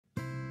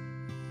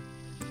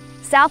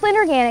Southland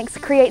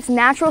Organics creates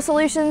natural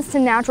solutions to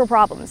natural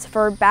problems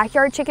for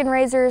backyard chicken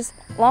raisers,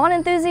 lawn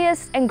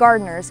enthusiasts, and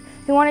gardeners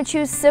who want to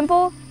choose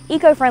simple,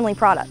 eco-friendly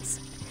products.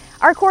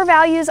 Our core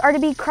values are to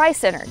be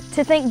Christ-centered,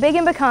 to think big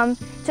and become,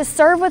 to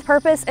serve with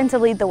purpose, and to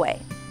lead the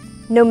way.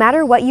 No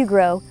matter what you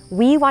grow,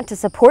 we want to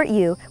support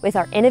you with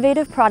our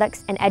innovative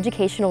products and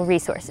educational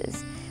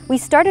resources. We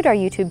started our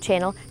YouTube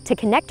channel to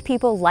connect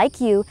people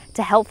like you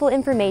to helpful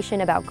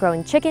information about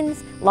growing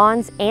chickens,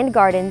 lawns, and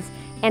gardens,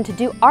 and to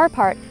do our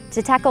part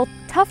to tackle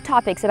tough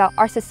topics about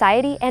our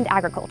society and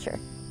agriculture.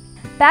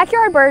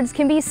 Backyard birds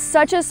can be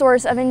such a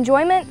source of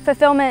enjoyment,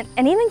 fulfillment,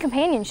 and even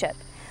companionship.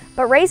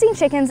 But raising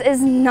chickens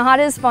is not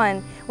as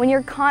fun when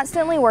you're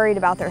constantly worried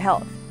about their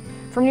health.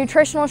 From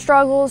nutritional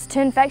struggles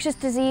to infectious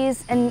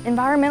disease and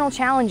environmental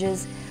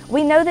challenges,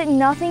 we know that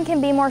nothing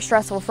can be more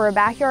stressful for a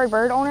backyard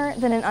bird owner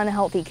than an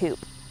unhealthy coop.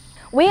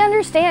 We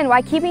understand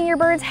why keeping your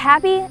birds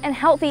happy and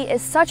healthy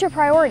is such a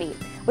priority,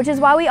 which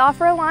is why we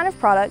offer a line of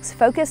products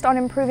focused on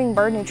improving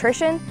bird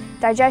nutrition,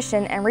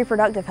 digestion, and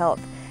reproductive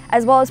health,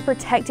 as well as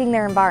protecting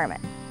their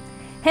environment.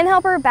 Hen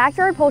Helper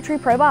Backyard Poultry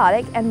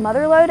Probiotic and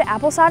Motherload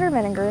Apple Cider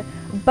Vinegar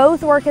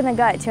both work in the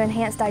gut to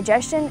enhance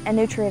digestion and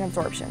nutrient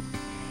absorption.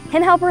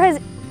 Hen Helper has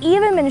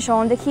even been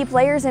shown to keep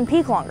layers in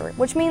peak longer,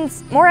 which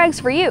means more eggs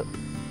for you.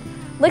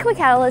 Liquid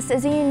Catalyst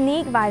is a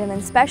unique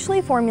vitamin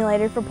specially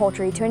formulated for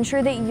poultry to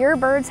ensure that your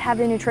birds have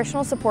the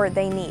nutritional support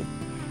they need.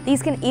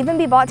 These can even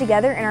be bought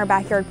together in our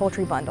Backyard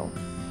Poultry Bundle.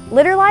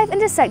 Litter Life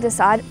and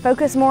Desecticide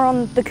focus more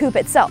on the coop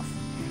itself.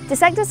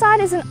 Desecticide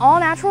is an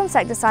all-natural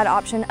insecticide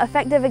option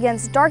effective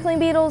against darkling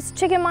beetles,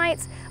 chicken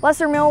mites,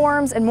 lesser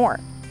mealworms, and more.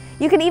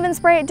 You can even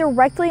spray it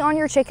directly on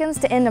your chickens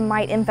to end a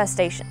mite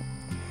infestation.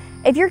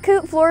 If your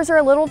coop floors are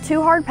a little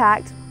too hard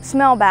packed,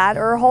 smell bad,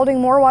 or are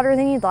holding more water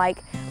than you'd like,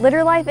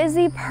 Litter Life is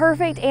the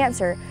perfect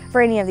answer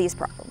for any of these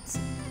problems.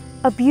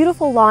 A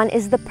beautiful lawn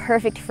is the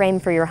perfect frame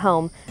for your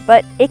home,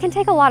 but it can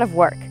take a lot of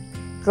work.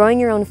 Growing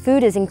your own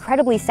food is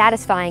incredibly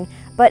satisfying,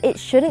 but it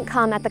shouldn't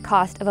come at the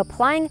cost of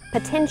applying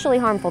potentially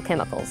harmful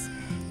chemicals.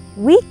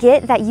 We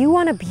get that you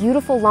want a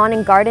beautiful lawn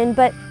and garden,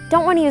 but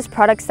don't want to use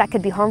products that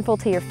could be harmful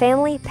to your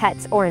family,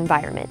 pets, or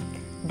environment.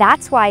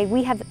 That's why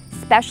we have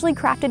specially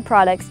crafted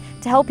products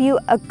to help you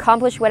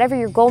accomplish whatever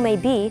your goal may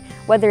be,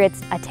 whether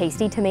it's a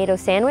tasty tomato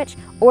sandwich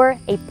or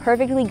a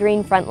perfectly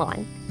green front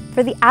lawn.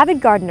 For the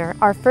avid gardener,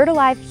 our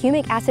Fertilive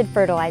humic acid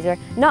fertilizer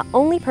not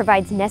only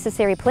provides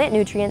necessary plant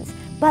nutrients,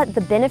 but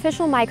the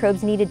beneficial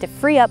microbes needed to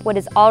free up what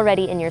is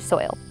already in your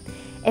soil.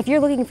 If you're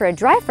looking for a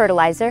dry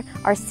fertilizer,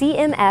 our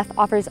CMF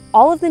offers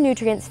all of the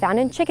nutrients found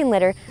in chicken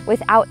litter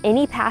without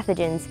any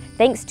pathogens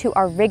thanks to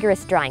our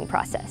rigorous drying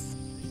process.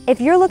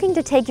 If you're looking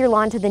to take your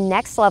lawn to the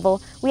next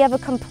level, we have a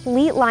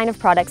complete line of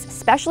products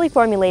specially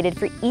formulated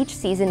for each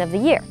season of the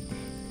year.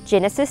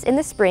 Genesis in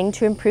the spring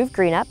to improve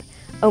green up,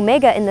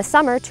 Omega in the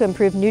summer to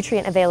improve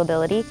nutrient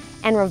availability,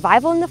 and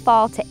Revival in the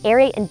fall to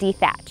aerate and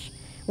dethatch.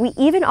 We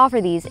even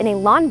offer these in a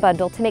lawn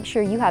bundle to make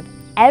sure you have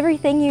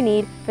everything you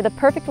need for the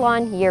perfect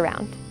lawn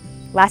year-round.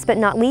 Last but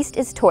not least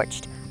is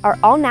Torched, our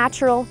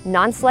all-natural,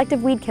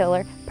 non-selective weed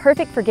killer,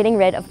 perfect for getting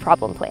rid of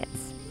problem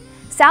plants.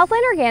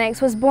 Southland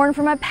Organics was born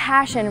from a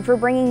passion for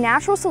bringing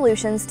natural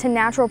solutions to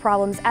natural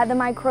problems at the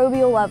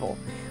microbial level.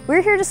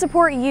 We're here to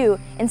support you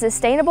in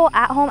sustainable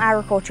at-home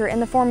agriculture in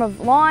the form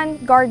of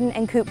lawn, garden,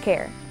 and coop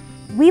care.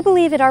 We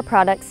believe in our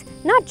products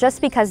not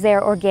just because they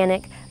are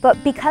organic,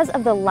 but because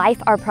of the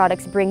life our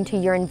products bring to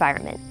your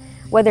environment.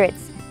 Whether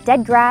it's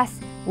dead grass,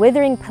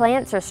 withering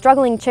plants, or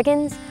struggling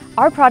chickens,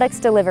 our products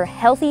deliver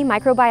healthy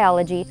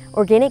microbiology,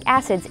 organic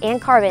acids,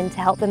 and carbon to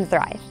help them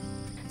thrive.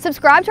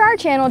 Subscribe to our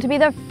channel to be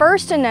the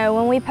first to know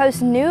when we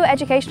post new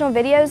educational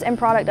videos and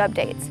product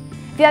updates.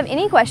 If you have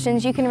any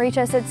questions, you can reach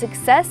us at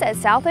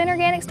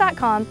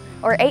success@southlandorganics.com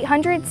or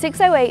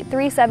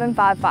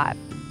 800-608-3755.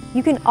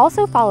 You can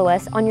also follow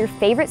us on your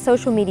favorite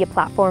social media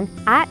platform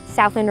at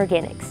Southland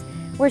Organics.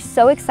 We're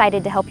so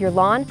excited to help your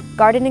lawn,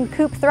 garden, and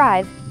coop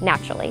thrive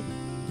naturally.